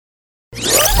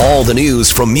All the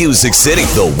news from Music City.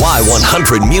 The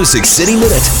Y100 Music City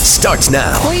Minute starts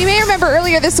now. Well, you may remember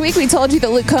earlier this week we told you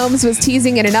that Luke Combs was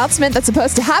teasing an announcement that's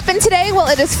supposed to happen today. Well,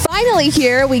 it is finally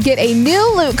here. We get a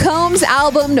new Luke Combs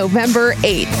album November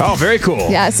 8th. Oh, very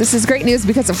cool. Yes, this is great news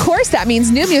because, of course, that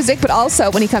means new music, but also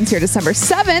when he comes here December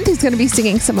 7th, he's going to be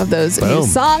singing some of those new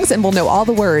songs and we'll know all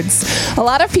the words. A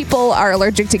lot of people are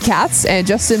allergic to cats, and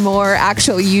Justin Moore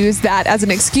actually used that as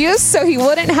an excuse so he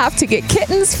wouldn't have to get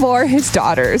kittens for his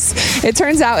daughters. It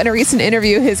turns out in a recent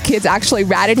interview, his kids actually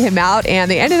ratted him out and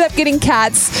they ended up getting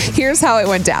cats. Here's how it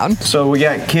went down. So we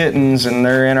got kittens and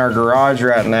they're in our garage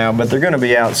right now, but they're going to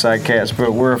be outside cats,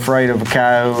 but we're afraid of a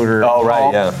coyote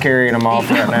or carrying them off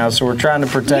right now, so we're trying to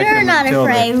protect them. You're not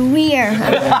afraid. We are.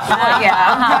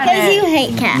 Because you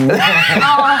hate cats.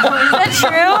 Oh, is that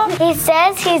true? He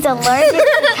says he's allergic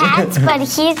to cats, but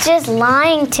he's just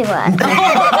lying to us.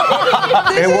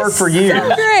 It worked for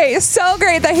years. So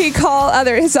great that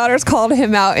his daughters called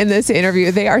him out in this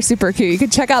interview. They are super cute. You can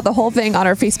check out the whole thing on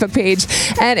our Facebook page.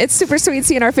 And it's super sweet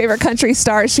seeing our favorite country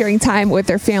stars sharing time with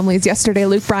their families. Yesterday,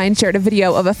 Bryan shared a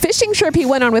video of a fishing trip he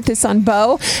went on with his son,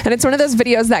 Bo. And it's one of those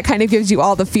videos that kind of gives you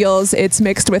all the feels. It's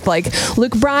mixed with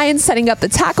Bryan setting up the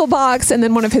tackle box and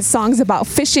then one of his songs about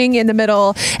fishing in the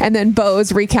middle. And then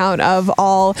Bo's recount of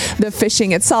all the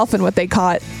fishing itself and what they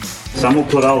caught. So I'm going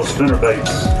to put all the spinner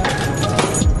baits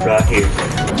right here.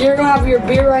 You're going to have your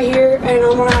beer right here, and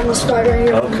I'm going to have my Sprite right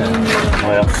here. Okay.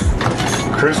 Well,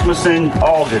 Christmas in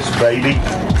August, baby.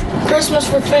 Christmas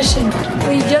for fishing.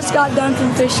 We just got done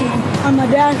from fishing, and my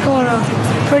dad caught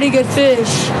a pretty good fish,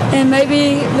 and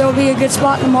maybe there'll be a good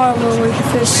spot tomorrow where we can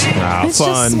fish. It's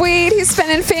just sweet. He's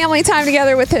spending family time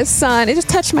together with his son. It just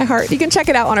touched my heart. You can check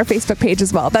it out on our Facebook page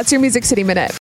as well. That's your Music City Minute.